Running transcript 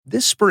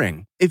This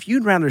spring, if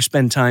you'd rather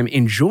spend time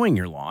enjoying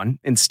your lawn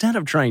instead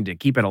of trying to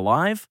keep it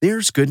alive,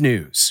 there's good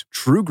news.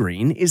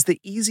 TruGreen is the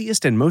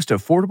easiest and most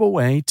affordable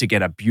way to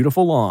get a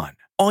beautiful lawn.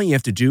 All you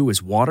have to do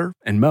is water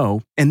and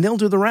mow, and they'll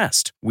do the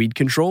rest. Weed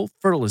control,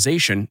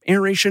 fertilization,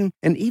 aeration,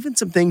 and even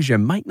some things you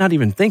might not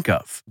even think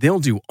of. They'll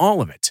do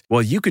all of it,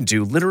 while you can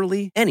do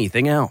literally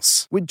anything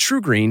else. With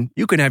TruGreen,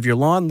 you can have your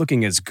lawn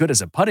looking as good as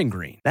a putting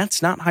green.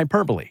 That's not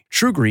hyperbole.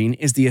 TruGreen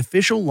is the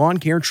official lawn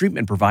care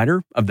treatment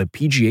provider of the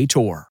PGA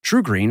Tour.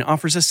 TruGreen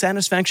offers a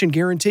satisfaction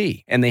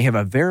guarantee, and they have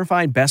a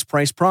verified best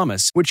price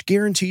promise, which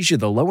guarantees you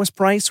the lowest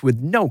price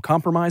with no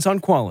compromise on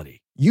quality.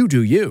 You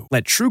do you.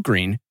 Let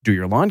TruGreen do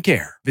your lawn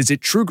care. Visit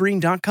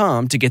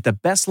TruGreen.com to get the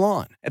best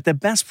lawn at the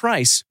best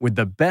price with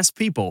the best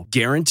people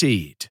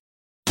guaranteed.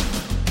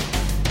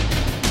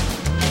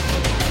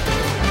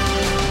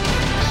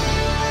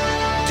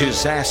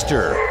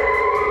 Disaster.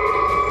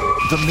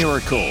 The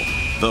miracle.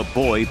 The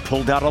boy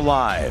pulled out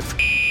alive.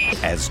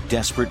 As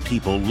desperate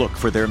people look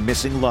for their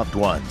missing loved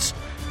ones.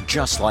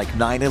 Just like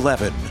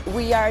 9/11.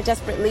 We are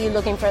desperately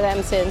looking for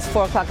them since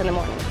 4 o'clock in the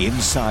morning.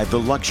 Inside the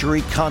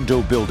luxury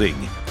condo building.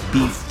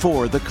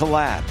 Before the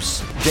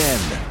collapse. Then,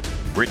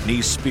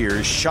 Britney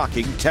Spears'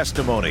 shocking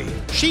testimony.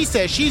 She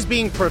says she's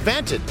being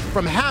prevented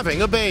from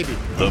having a baby.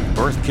 The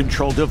birth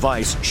control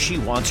device she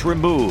wants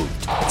removed.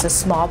 It's a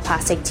small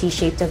plastic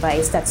T-shaped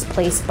device that's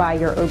placed by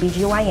your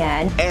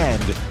OBGYN.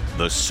 And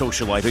the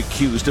socialite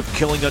accused of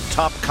killing a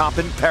top cop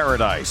in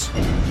Paradise.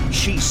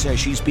 She says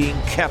she's being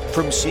kept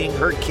from seeing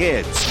her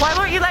kids. Why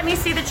won't you let me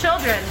see the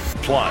children?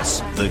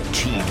 Plus, the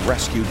teen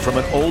rescued from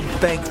an old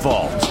bank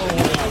vault.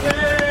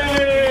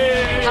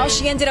 How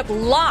she ended up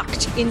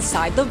locked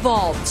inside the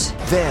vault.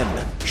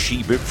 Then,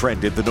 she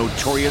befriended the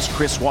notorious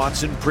Chris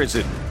Watts in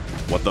prison.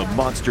 What the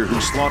monster who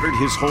slaughtered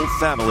his whole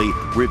family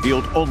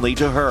revealed only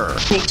to her.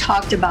 They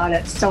talked about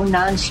it so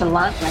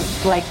nonchalantly,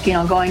 like,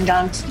 going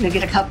down to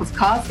get a cup of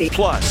coffee.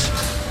 Plus,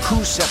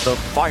 who set the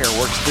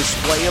fireworks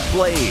display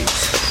ablaze?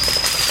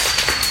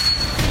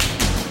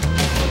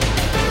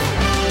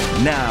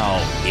 Now,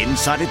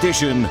 Inside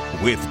Edition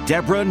with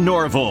Deborah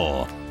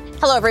Norville.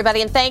 Hello,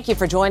 everybody, and thank you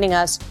for joining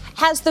us.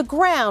 Has the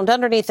ground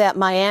underneath that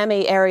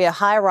Miami area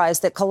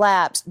high-rise that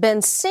collapsed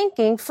been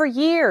sinking for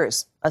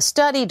years? A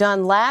study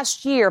done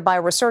last year by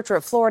a researcher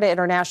at Florida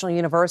International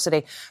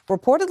University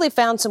reportedly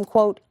found some,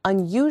 quote,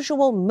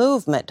 unusual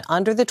movement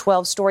under the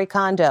 12-story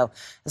condo.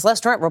 As Les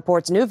Trent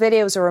reports, new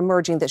videos are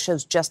emerging that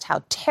shows just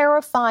how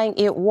terrifying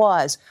it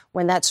was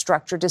when that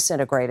structure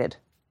disintegrated.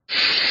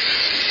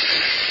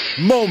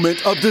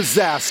 Moment of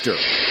disaster.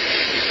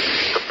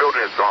 The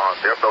building is gone.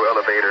 There's no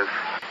elevators.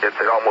 It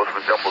almost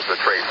resembles a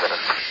trade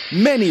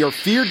center. Many are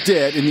feared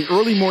dead in the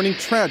early morning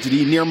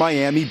tragedy near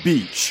Miami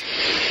Beach.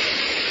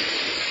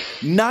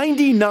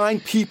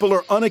 99 people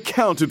are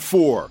unaccounted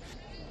for.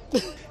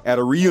 At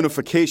a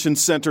reunification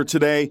center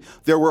today,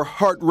 there were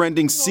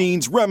heart-rending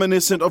scenes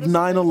reminiscent of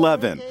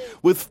 9/11,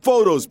 with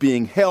photos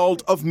being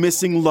held of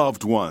missing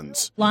loved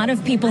ones. A lot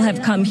of people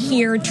have come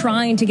here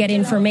trying to get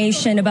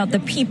information about the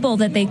people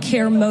that they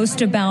care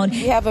most about.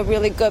 We have a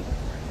really good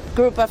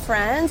group of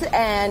friends,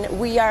 and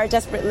we are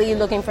desperately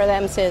looking for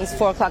them since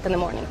 4 o'clock in the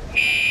morning.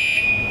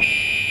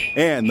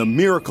 And the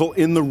miracle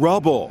in the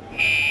rubble.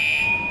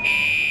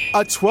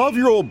 A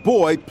 12-year-old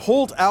boy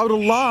pulled out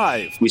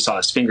alive. We saw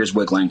his fingers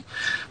wiggling.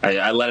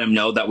 I let him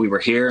know that we were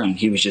here, and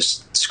he was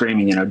just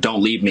screaming,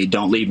 don't leave me,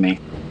 don't leave me.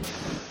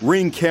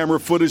 Ring camera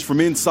footage from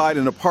inside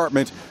an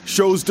apartment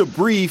shows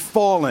debris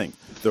falling,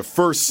 the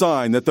first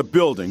sign that the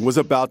building was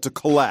about to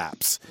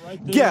collapse.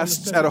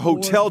 Guests at a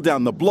hotel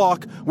down the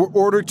block were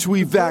ordered to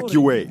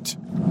evacuate.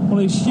 One of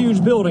these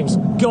huge buildings,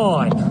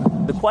 gone.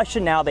 The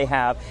question now they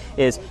have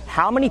is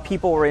how many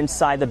people were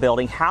inside the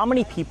building, how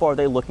many people are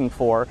they looking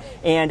for,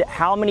 and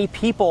how many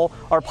people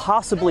are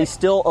possibly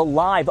still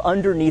alive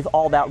underneath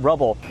all that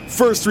rubble.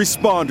 First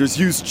responders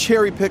used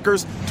cherry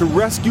pickers to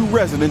rescue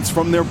residents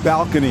from their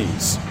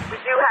balconies. We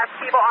do have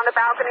people on the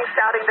balcony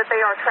shouting that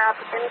they are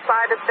trapped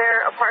inside of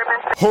their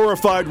apartment.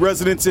 Horrified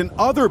residents in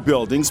other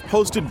buildings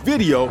posted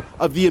video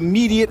of the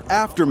immediate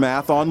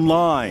aftermath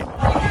online.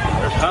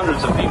 There's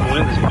hundreds of people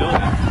in this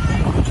building.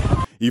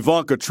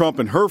 Ivanka Trump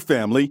and her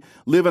family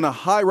live in a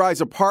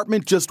high-rise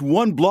apartment just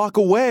 1 block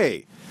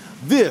away.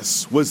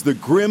 This was the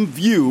grim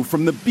view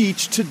from the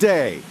beach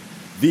today.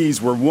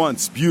 These were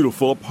once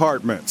beautiful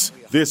apartments.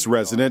 This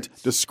resident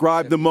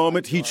described the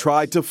moment he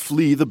tried to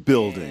flee the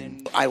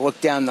building. I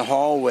looked down the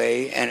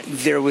hallway and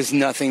there was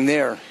nothing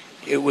there.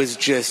 It was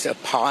just a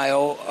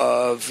pile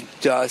of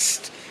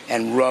dust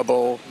and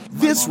rubble.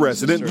 This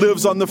resident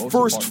lives on the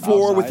first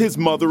floor with his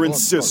mother and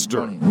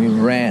sister. We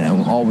ran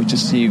and all we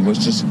just see was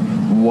just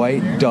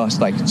white dust,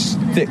 like just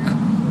thick.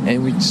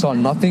 And we saw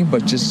nothing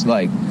but just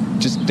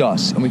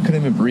dust. And we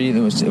couldn't even breathe.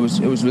 It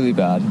was really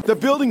bad. The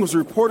building was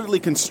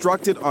reportedly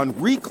constructed on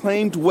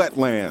reclaimed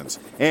wetlands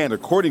and,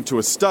 according to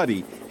a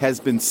study, has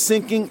been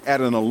sinking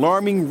at an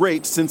alarming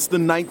rate since the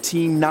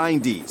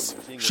 1990s.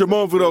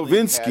 Shimon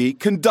Vodovinsky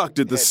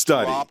conducted the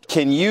study.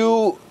 Can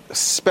you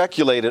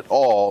speculate at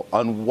all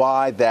on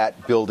why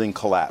that building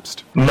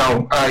collapsed?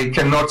 No, I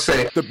cannot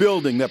say. The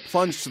building that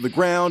plunged to the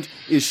ground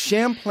is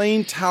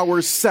Champlain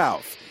Towers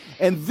South,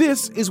 and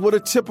this is what a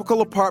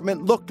typical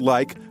apartment looked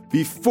like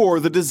before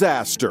the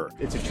disaster.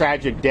 It's a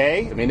tragic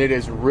day. I mean, it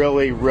is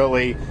really,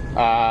 really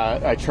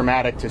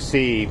traumatic to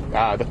see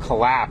the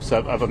collapse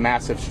of a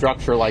massive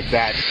structure like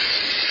that.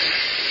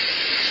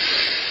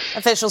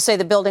 Officials say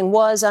the building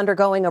was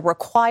undergoing a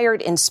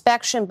required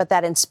inspection, but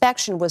that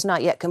inspection was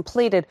not yet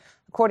completed.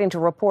 According to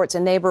reports, a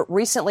neighbor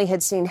recently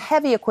had seen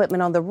heavy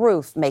equipment on the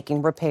roof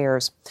making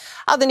repairs.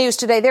 The news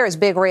today, there is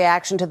big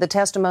reaction to the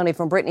testimony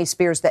from Britney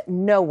Spears that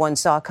no one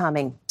saw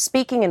coming.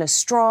 Speaking in a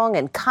strong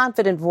and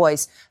confident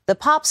voice, the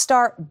pop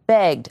star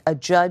begged a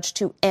judge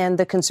to end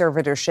the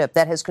conservatorship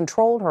that has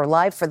controlled her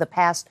life for the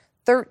past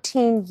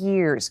 13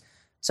 years.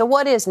 So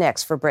what is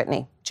next for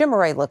Britney? Jim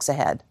Murray looks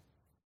ahead.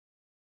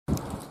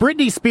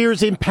 Britney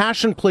Spears'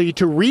 impassioned plea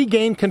to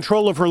regain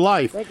control of her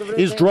life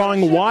is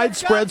drawing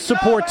widespread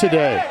support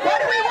today. What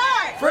do we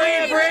want?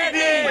 Free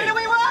Britney! What do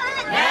we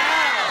want?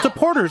 Now!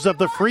 Supporters of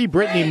the Free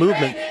Britney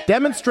movement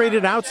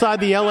demonstrated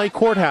outside the L.A.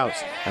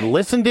 courthouse and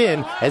listened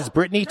in as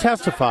Britney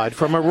testified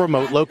from a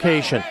remote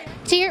location.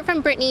 To hear it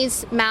from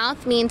Britney's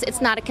mouth means it's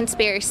not a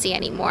conspiracy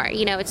anymore.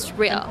 You know, it's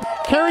real.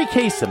 Carrie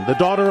Kasem, the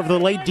daughter of the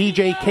late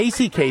DJ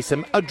Casey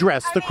Kasem,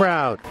 addressed the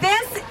crowd.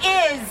 This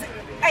is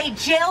a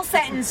jail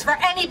sentence for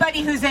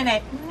anybody who's in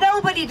it.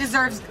 Nobody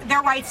deserves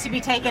their rights to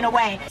be taken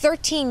away.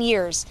 13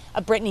 years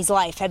of Britney's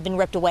life had been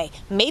ripped away.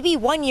 Maybe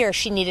 1 year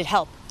she needed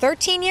help.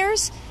 13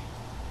 years?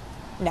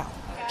 No.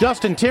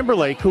 Justin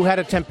Timberlake, who had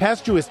a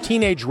tempestuous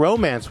teenage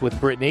romance with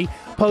Britney,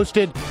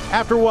 posted,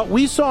 "After what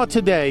we saw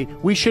today,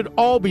 we should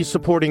all be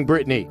supporting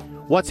Britney.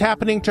 What's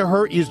happening to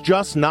her is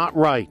just not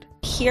right."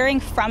 Hearing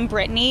from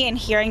Britney and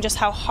hearing just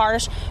how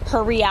harsh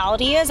her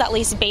reality is, at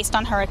least based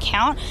on her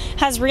account,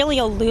 has really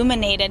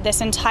illuminated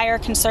this entire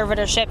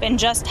conservatorship and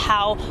just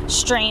how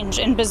strange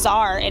and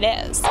bizarre it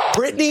is.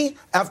 Britney,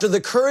 after the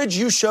courage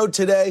you showed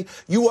today,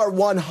 you are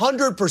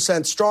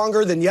 100%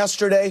 stronger than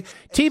yesterday.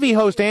 TV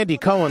host Andy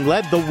Cohen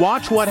led the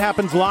Watch What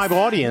Happens Live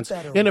audience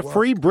in a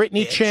Free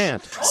Britney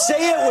chant.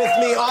 Say it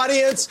with me,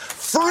 audience.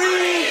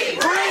 Free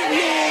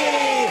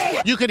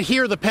Britney! You could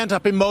hear the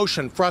pent-up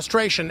emotion,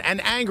 frustration, and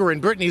anger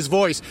in Britney's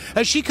voice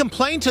as she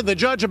complained to the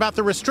judge about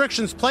the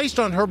restrictions placed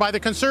on her by the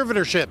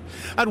conservatorship.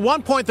 At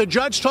one point, the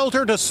judge told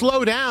her to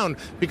slow down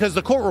because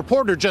the court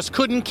reporter just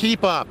couldn't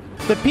keep up.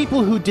 The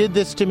people who did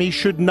this to me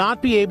should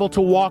not be able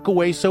to walk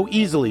away so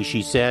easily,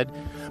 she said.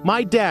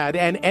 My dad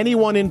and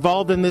anyone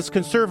involved in this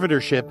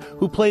conservatorship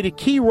who played a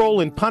key role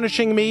in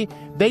punishing me,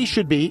 they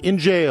should be in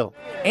jail.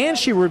 And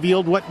she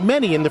revealed what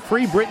many in the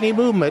Free Britney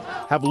movement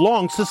have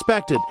long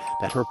suspected,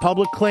 that her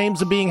public claims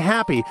of being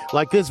happy,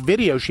 like this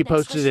video she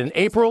posted in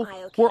April,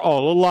 were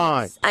all a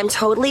lie. I'm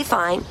totally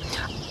fine.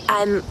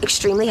 I'm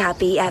extremely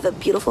happy. I have a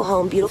beautiful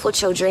home, beautiful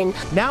children.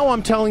 Now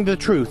I'm telling the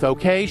truth,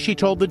 okay? She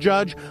told the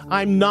judge.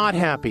 I'm not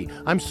happy.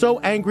 I'm so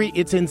angry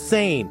it's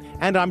insane.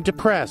 And I'm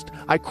depressed.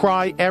 I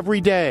cry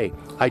every day.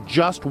 I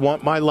just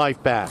want my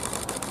life back.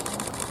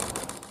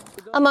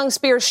 Among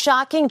Spears'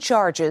 shocking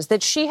charges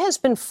that she has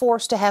been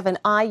forced to have an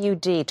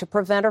IUD to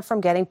prevent her from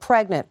getting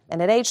pregnant.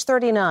 And at age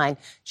 39,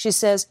 she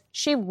says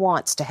she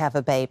wants to have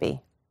a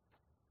baby.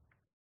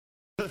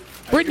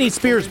 Britney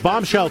Spears'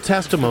 bombshell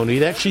testimony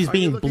that she's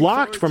being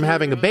blocked from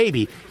having a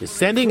baby is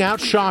sending out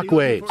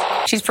shockwaves.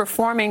 She's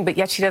performing, but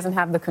yet she doesn't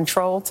have the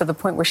control to the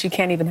point where she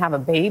can't even have a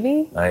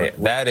baby.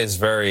 That is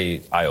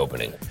very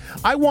eye-opening.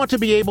 I want to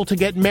be able to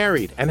get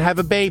married and have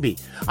a baby.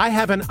 I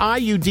have an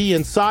IUD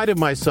inside of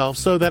myself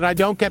so that I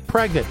don't get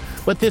pregnant.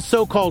 But this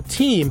so-called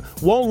team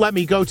won't let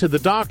me go to the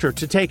doctor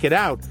to take it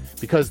out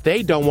because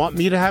they don't want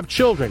me to have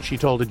children, she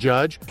told a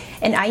judge.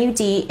 An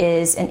IUD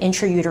is an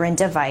intrauterine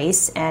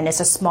device, and it's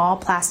a small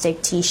plastic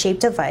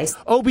T-shaped device.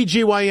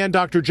 OBGYN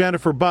Dr.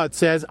 Jennifer Butt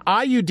says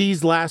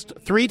IUDs last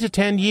 3 to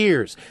 10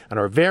 years and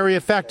are very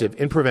effective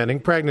in preventing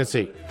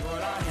pregnancy.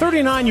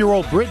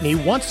 39-year-old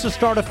Britney wants to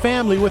start a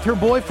family with her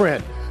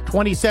boyfriend,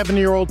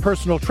 27-year-old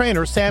personal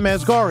trainer Sam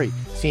Asghari,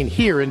 seen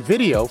here in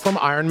video from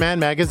Iron Man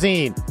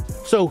magazine.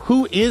 So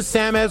who is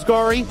Sam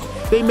Asghari?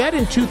 They met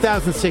in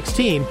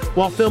 2016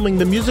 while filming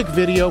the music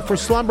video for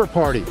Slumber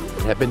Party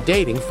and have been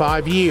dating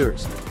 5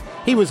 years.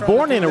 He was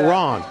born in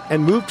Iran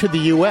and moved to the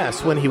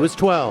U.S. when he was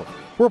 12.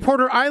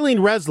 Reporter Eileen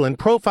Reslin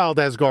profiled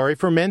Asghari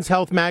for Men's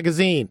Health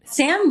magazine.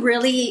 Sam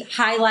really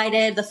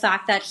highlighted the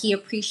fact that he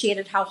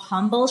appreciated how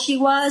humble she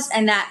was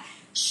and that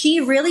she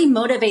really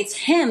motivates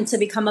him to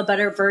become a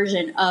better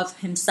version of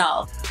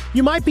himself.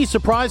 You might be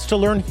surprised to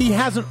learn he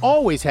hasn't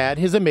always had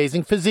his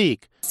amazing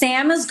physique.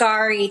 Sam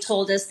Asghari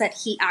told us that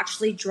he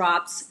actually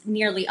dropped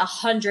nearly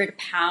 100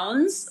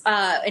 pounds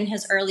in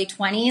his early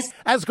 20s.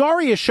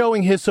 Asghari is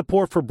showing his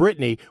support for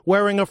Britney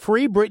wearing a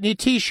Free Britney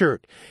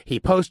t-shirt. He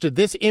posted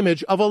this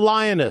image of a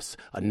lioness,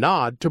 a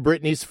nod to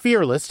Britney's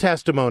fearless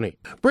testimony.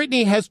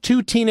 Britney has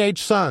 2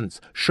 teenage sons,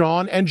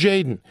 Sean and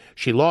Jaden.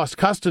 She lost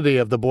custody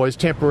of the boys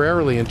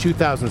temporarily in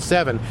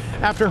 2007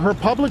 after her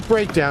public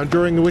breakdown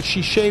during which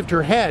she shaved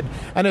her head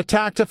and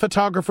attacked a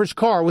photographer's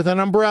car with an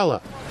umbrella.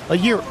 A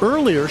year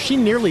earlier, she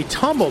nearly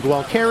tumbled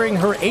while carrying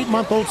her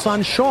 8-month-old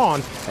son,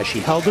 Sean, as she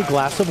held a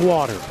glass of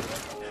water.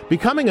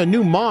 Becoming a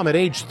new mom at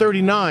age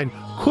 39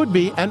 could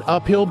be an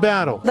uphill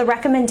battle. The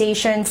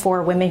recommendation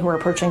for women who are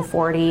approaching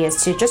 40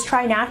 is to just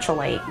try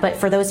naturally. But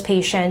for those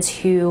patients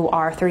who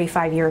are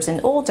 35 years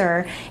and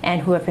older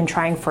and who have been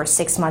trying for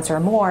 6 months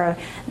or more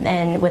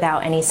and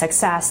without any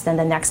success, then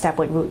the next step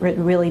would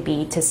really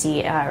be to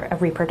see a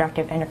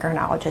reproductive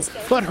endocrinologist.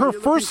 But her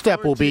first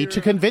step will be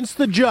to convince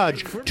the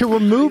judge to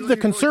remove the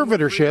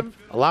conservatorship,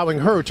 allowing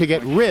her to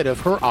get rid of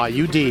her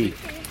IUD.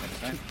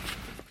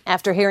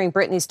 After hearing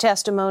Britney's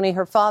testimony,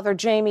 her father,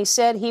 Jamie,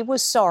 said he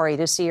was sorry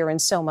to see her in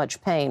so much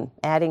pain,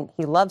 adding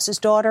he loves his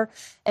daughter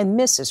and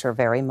misses her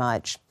very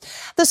much.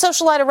 The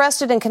socialite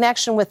arrested in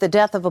connection with the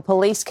death of a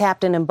police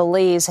captain in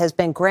Belize has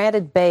been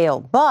granted bail,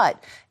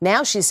 but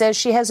now she says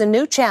she has a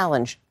new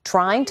challenge,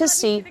 trying to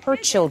see her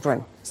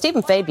children.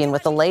 Stephen Fabian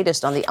with the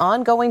latest on the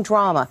ongoing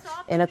drama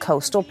in a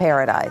coastal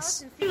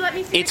paradise.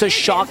 It's a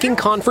shocking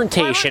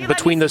confrontation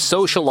between the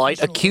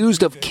socialite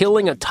accused of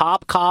killing a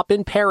top cop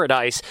in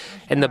Paradise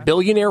and the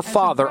billionaire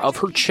father of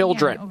her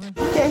children.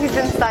 Yeah, he's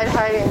inside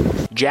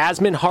hiding.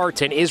 Jasmine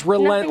Harton is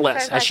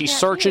relentless as she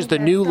searches the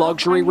new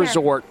luxury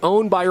resort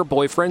owned by her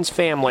boyfriend's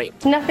family.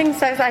 Nothing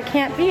says I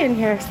can't be in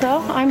here, so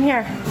I'm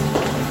here.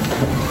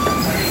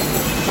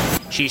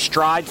 She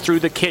strides through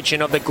the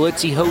kitchen of the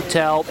glitzy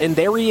hotel, and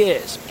there he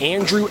is,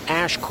 Andrew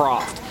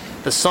Ashcroft,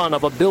 the son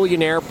of a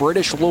billionaire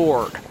British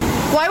lord.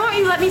 Why won't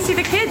you let me see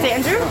the kids,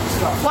 Andrew?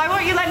 Why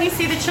won't you let me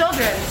see the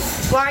children?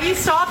 Why are you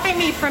stopping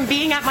me from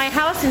being at my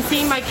house and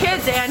seeing my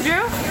kids,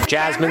 Andrew?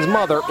 Jasmine's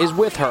mother is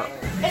with her.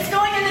 It's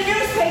going in the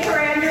newspaper,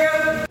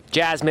 Andrew.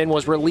 Jasmine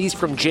was released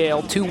from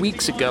jail 2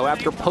 weeks ago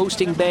after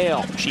posting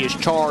bail. She is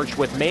charged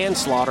with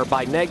manslaughter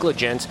by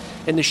negligence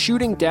in the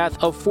shooting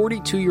death of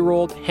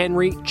 42-year-old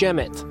Henry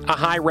Jemmett, a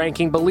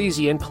high-ranking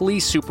Belizean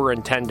police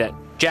superintendent.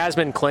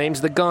 Jasmine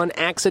claims the gun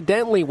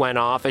accidentally went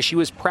off as she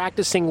was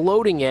practicing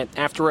loading it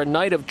after a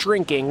night of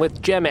drinking with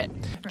Jemmett.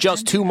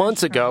 Just 2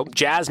 months ago,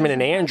 Jasmine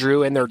and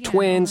Andrew and their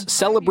twins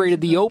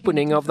celebrated the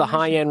opening of the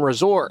high-end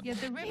resort.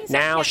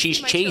 Now she's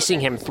chasing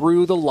him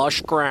through the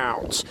lush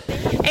grounds.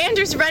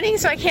 Andrew's running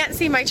so I can't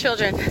see my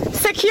children.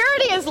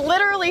 Security is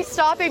literally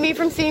stopping me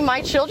from seeing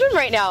my children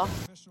right now.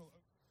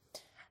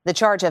 The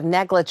charge of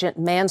negligent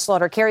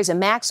manslaughter carries a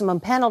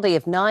maximum penalty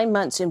of 9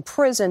 months in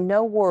prison.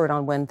 No word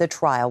on when the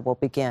trial will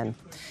begin.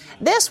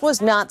 This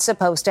was not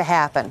supposed to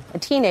happen. A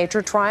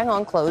teenager trying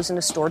on clothes in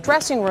a store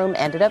dressing room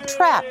ended up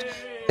trapped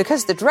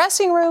because the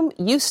dressing room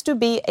used to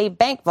be a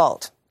bank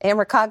vault.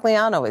 Amber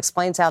Cogliano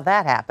explains how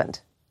that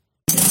happened.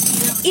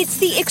 It's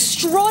the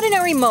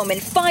extraordinary moment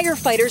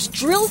firefighters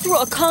drill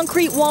through a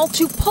concrete wall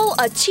to pull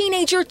a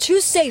teenager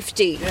to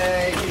safety.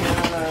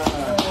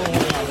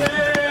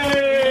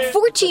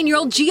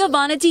 14-year-old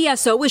Giovanna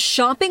Diesso was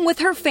shopping with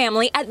her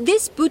family at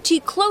this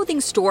boutique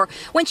clothing store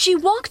when she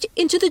walked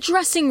into the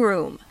dressing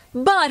room.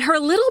 But her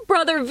little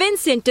brother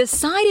Vincent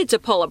decided to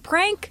pull a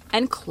prank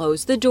and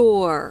close the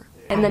door.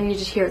 And then you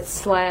just hear it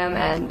slam,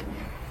 and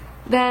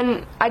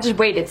then I just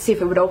waited to see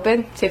if it would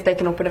open, see if they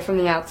can open it from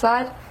the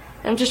outside.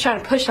 And I'm just trying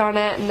to push on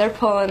it, and they're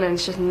pulling, and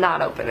it's just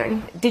not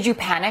opening. Did you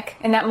panic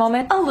in that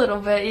moment? A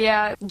little bit,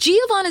 yeah.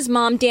 Giovanna's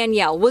mom,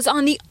 Danielle, was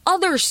on the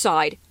other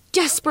side,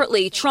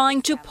 desperately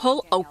trying to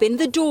pull open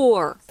the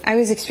door. I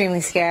was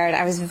extremely scared.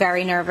 I was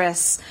very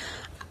nervous.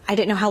 I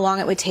didn't know how long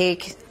it would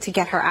take to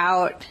get her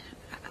out.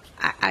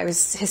 I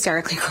was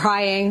hysterically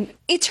crying.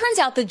 It turns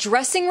out the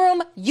dressing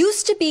room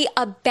used to be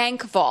a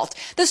bank vault.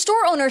 The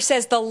store owner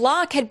says the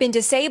lock had been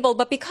disabled,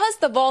 but because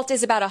the vault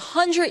is about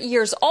 100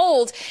 years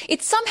old,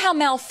 it somehow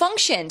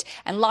malfunctioned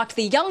and locked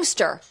the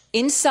youngster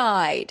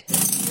inside.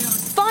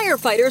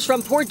 Firefighters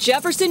from Port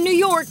Jefferson, New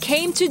York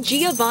came to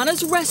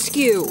Giovanna's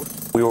rescue.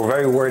 We were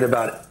very worried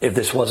about if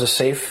this was a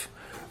safe,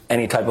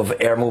 any type of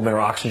air movement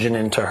or oxygen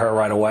into her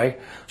right away.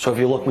 So if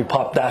you look, we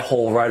popped that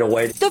hole right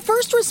away. The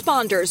first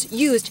responders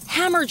used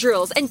hammer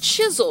drills and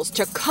chisels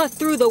to cut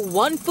through the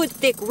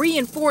 1-foot-thick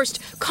reinforced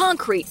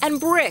concrete and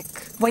brick.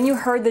 When you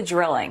heard the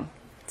drilling,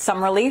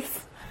 some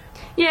relief?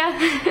 Yeah.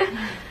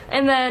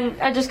 And then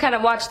I just kind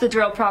of watched the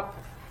drill pop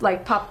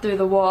through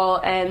the wall,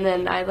 and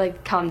then I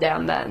calmed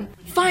down then.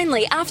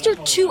 Finally, after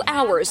 2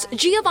 hours,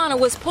 Giovanna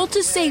was pulled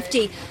to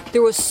safety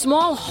through a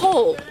small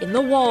hole in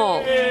the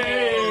wall.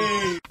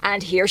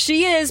 And here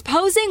she is,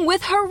 posing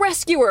with her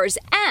rescuers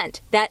and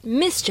that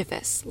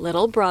mischievous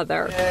little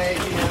brother.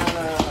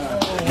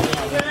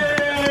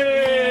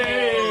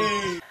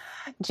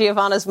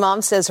 Giovanna's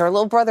mom says her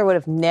little brother would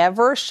have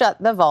never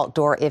shut the vault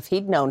door if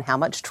he'd known how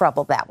much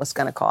trouble that was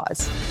going to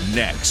cause.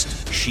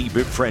 Next, she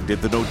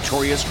befriended the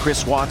notorious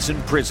Chris Watts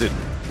in prison.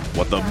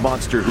 What the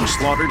monster who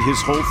slaughtered his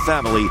whole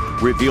family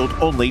revealed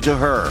only to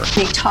her.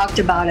 They talked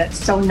about it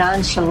so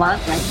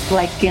nonchalantly,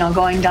 like,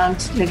 going down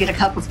to get a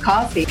cup of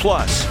coffee.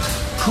 Plus,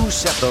 who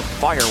set the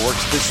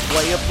fireworks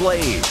display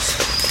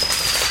ablaze?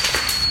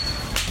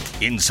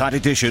 Inside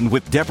Edition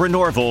with Deborah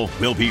Norville.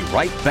 We'll be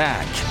right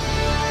back.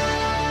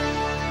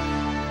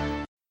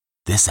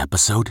 This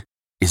episode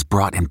is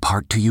brought in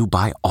part to you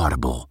by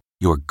Audible,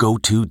 your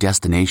go-to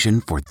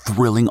destination for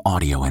thrilling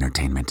audio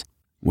entertainment.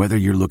 Whether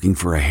you're looking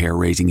for a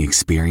hair-raising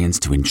experience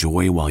to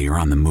enjoy while you're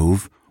on the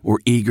move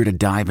or eager to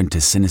dive into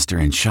sinister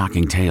and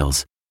shocking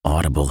tales,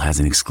 Audible has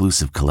an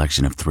exclusive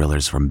collection of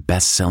thrillers from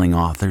best-selling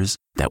authors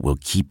that will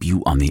keep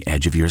you on the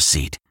edge of your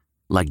seat.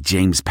 Like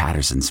James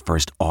Patterson's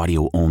first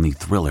audio-only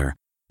thriller,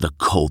 The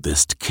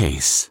Coldest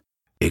Case.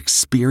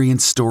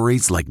 Experience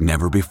stories like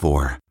never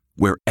before,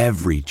 where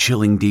every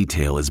chilling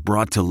detail is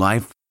brought to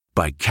life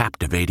by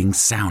captivating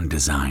sound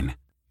design.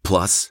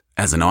 Plus,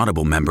 as an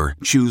Audible member,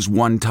 choose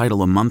one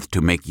title a month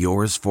to make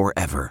yours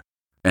forever.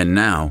 And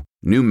now,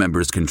 new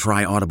members can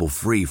try Audible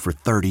free for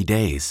 30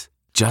 days.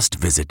 Just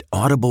visit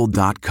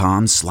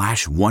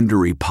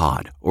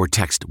audible.com/WonderyPod or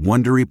text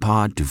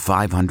WonderyPod to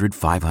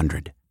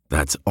 500-500.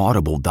 That's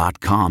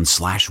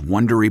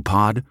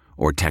audible.com/WonderyPod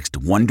or text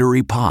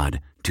WonderyPod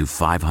to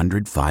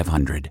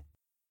 500-500.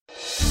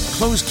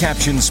 Closed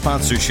caption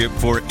sponsorship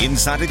for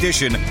Inside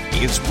Edition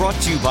is brought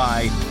to you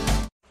by...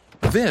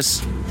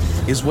 This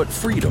is what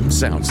freedom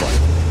sounds like.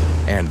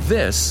 And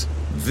this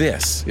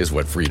is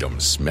what freedom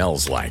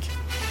smells like.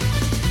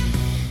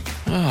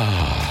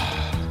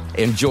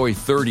 Enjoy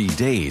 30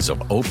 days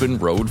of open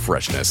road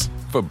freshness.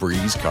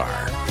 Febreze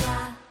car.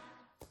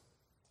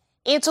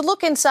 It's a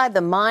look inside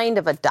the mind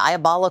of a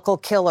diabolical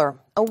killer.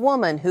 A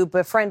woman who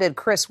befriended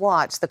Chris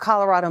Watts, the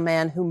Colorado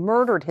man who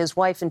murdered his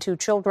wife and 2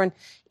 children,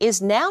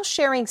 is now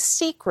sharing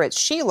secrets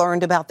she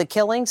learned about the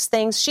killings,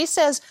 things she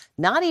says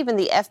not even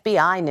the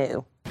FBI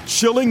knew.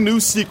 Chilling new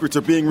secrets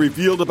are being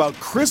revealed about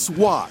Chris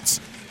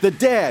Watts, the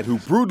dad who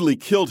brutally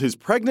killed his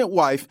pregnant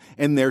wife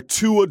and their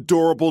 2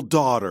 adorable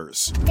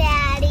daughters.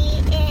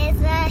 Daddy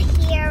is a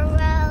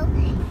hero.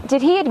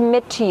 Did he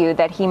admit to you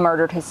that he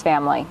murdered his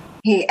family?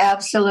 He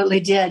absolutely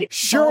did.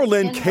 Cheryl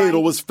Lynn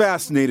Cadle was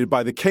fascinated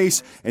by the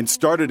case and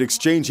started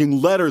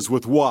exchanging letters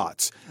with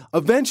Watts.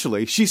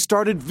 Eventually, she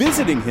started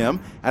visiting him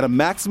at a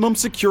maximum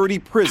security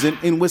prison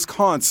in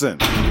Wisconsin.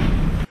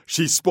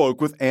 She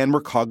spoke with Ann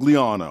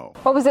Mercogliano.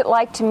 What was it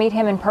like to meet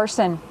him in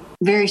person?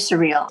 Very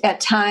surreal.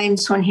 At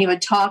times when he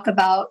would talk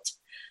about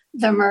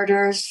the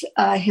murders,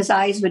 his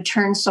eyes would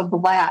turn so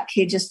black.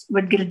 He just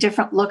would get a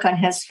different look on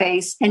his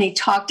face, and he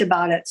talked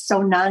about it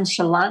so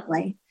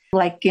nonchalantly.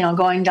 Like,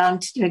 going down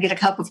to get a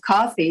cup of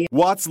coffee.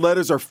 Watts'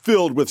 letters are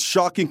filled with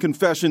shocking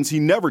confessions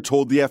he never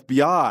told the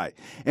FBI,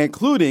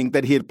 including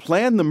that he had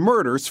planned the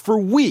murders for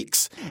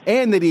weeks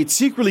and that he had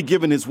secretly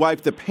given his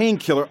wife the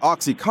painkiller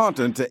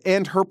OxyContin to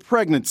end her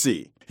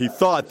pregnancy. He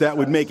thought that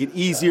would make it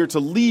easier to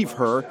leave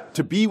her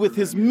to be with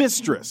his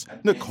mistress,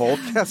 Nicole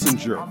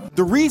Kessinger.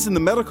 The reason the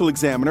medical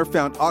examiner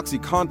found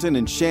OxyContin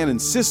in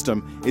Shannon's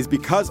system is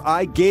because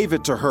I gave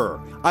it to her.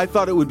 I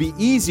thought it would be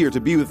easier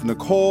to be with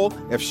Nicole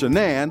if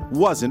Shanann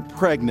wasn't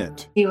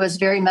pregnant. He was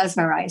very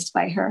mesmerized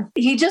by her.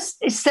 He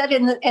just said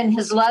in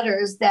his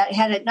letters that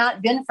had it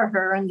not been for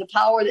her and the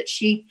power that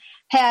she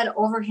had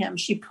over him,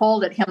 she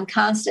pulled at him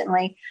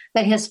constantly,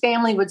 that his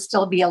family would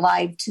still be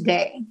alive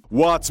today.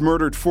 Watts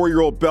murdered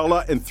 4-year-old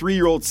Bella and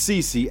 3-year-old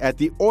Cece at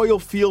the oil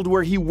field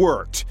where he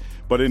worked.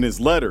 But in his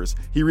letters,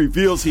 he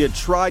reveals he had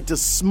tried to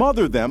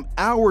smother them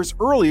hours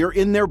earlier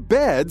in their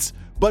beds,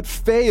 but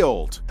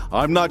failed.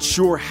 I'm not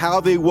sure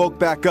how they woke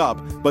back up,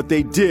 but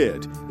they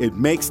did. It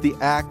makes the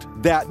act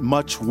that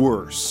much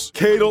worse.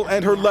 Cadle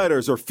and her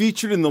letters are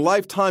featured in the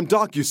Lifetime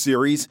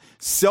docuseries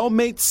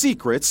Cellmate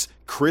Secrets,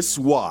 Chris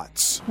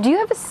Watts. Do you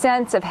have a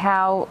sense of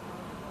how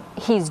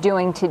he's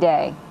doing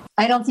today?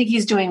 I don't think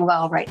he's doing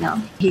well right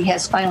now. He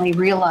has finally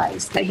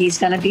realized that he's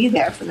going to be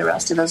there for the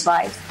rest of his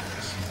life.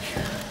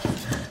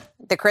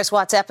 The Chris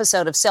Watts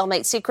episode of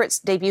Cellmate Secrets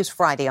debuts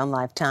Friday on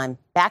Lifetime.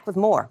 Back with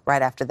more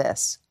right after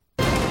this.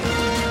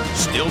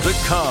 Still to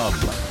come,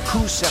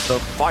 who set the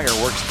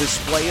fireworks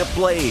display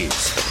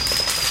ablaze?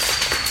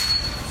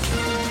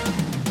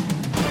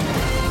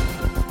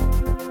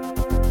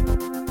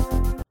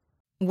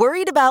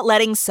 Worried about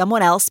letting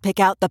someone else pick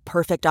out the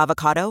perfect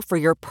avocado for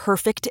your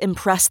perfect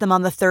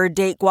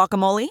impress-them-on-the-third-date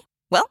guacamole?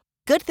 Well,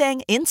 good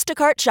thing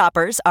Instacart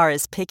shoppers are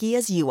as picky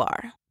as you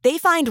are. They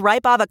find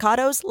ripe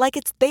avocados like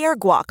it's their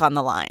guac on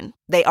the line.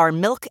 They are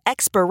milk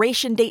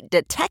expiration date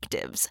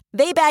detectives.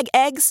 They bag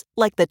eggs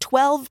like the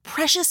 12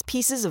 precious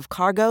pieces of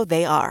cargo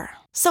they are.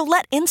 So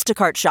let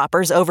Instacart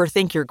shoppers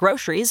overthink your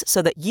groceries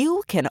so that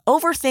you can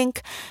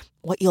overthink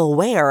what you'll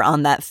wear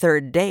on that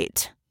third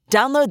date.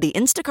 Download the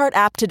Instacart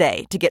app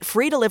today to get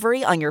free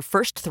delivery on your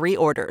first 3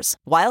 orders,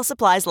 while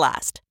supplies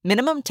last.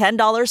 Minimum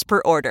 $10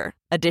 per order.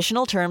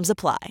 Additional terms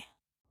apply.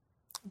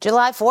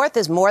 July 4th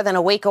is more than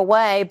a week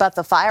away, but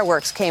the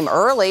fireworks came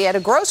early at a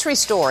grocery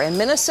store in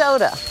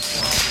Minnesota.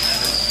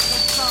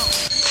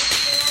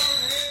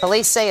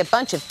 Police say a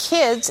bunch of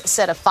kids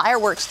set a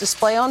fireworks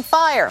display on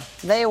fire.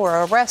 They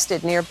were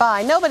arrested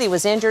nearby. Nobody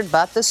was injured,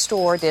 but the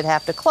store did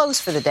have to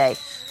close for the day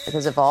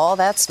because of all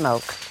that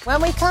smoke.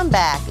 When we come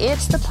back,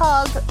 it's the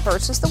pug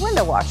versus the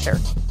window washer.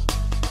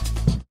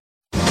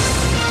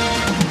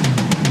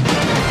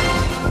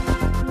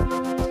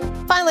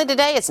 Finally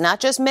today, it's not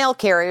just mail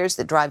carriers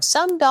that drive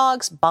some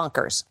dogs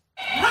bonkers.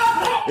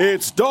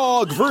 It's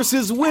dog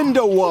versus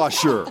window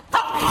washer.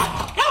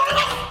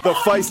 The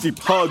feisty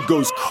pug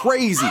goes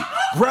crazy,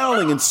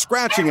 growling and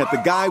scratching at the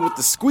guy with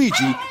the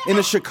squeegee in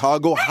a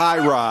Chicago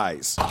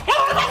high-rise.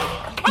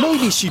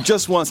 Maybe she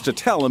just wants to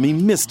tell him he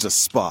missed a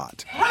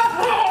spot.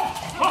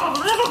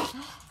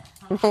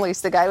 At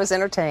least the guy was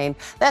entertained.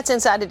 That's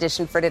Inside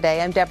Edition for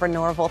today. I'm Deborah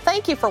Norville.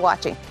 Thank you for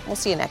watching. We'll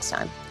see you next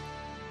time.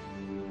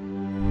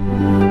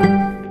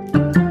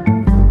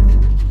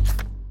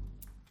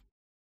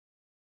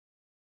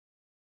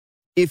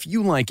 If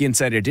you like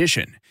Inside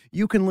Edition,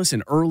 you can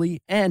listen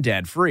early and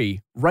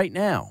ad-free right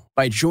now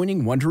by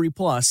joining Wondery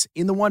Plus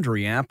in the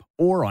Wondery app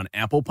or on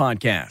Apple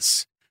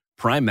Podcasts.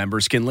 Prime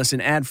members can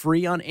listen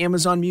ad-free on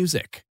Amazon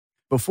Music.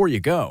 Before you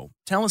go,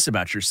 tell us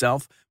about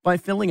yourself by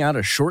filling out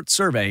a short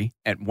survey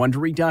at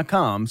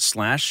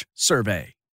Wondery.com/survey.